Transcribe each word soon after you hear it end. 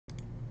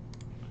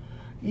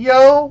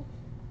Yo!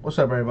 What's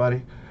up,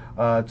 everybody?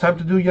 Time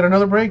to do yet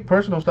another break.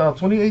 Personal Style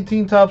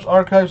 2018 Topps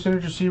Archive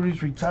Signature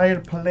Series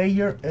Retired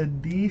Player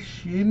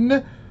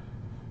Edition.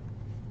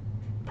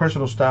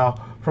 Personal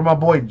Style for my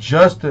boy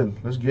Justin.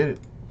 Let's get it.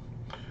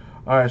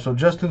 Alright, so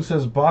Justin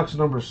says box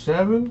number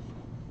 7.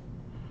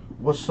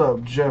 What's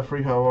up,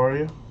 Jeffrey? How are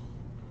you?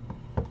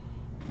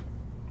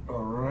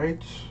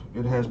 Alright,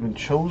 it has been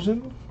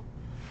chosen.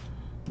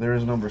 There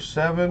is number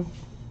 7.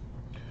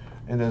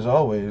 And as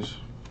always,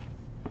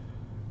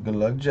 good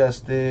luck,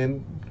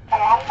 Justin.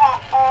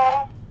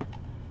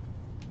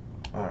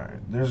 Alright,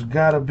 there's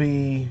got to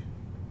be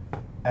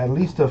at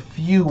least a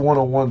few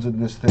one-on-ones in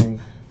this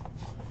thing.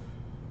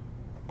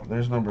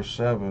 There's number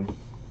 7.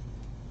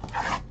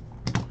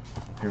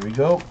 Here we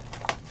go.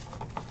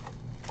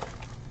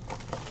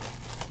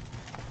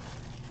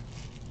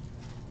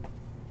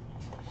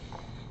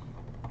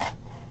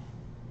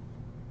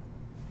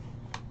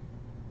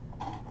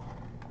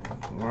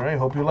 Alright,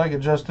 hope you like it,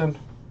 Justin.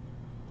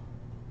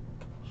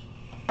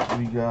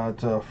 We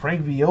got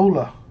Frank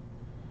Viola,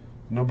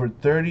 number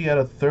 30 out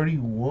of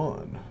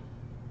 31.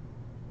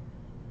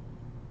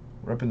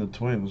 Repping the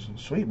Twins.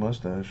 Sweet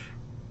mustache.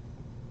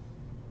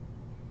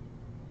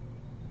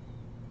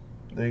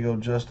 There you go,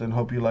 Justin.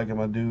 Hope you like it,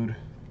 my dude.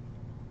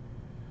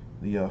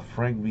 The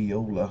Frank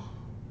Viola,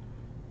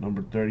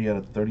 number 30 out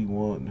of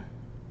 31.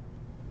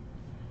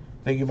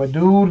 Thank you, my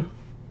dude.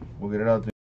 We'll get it out there.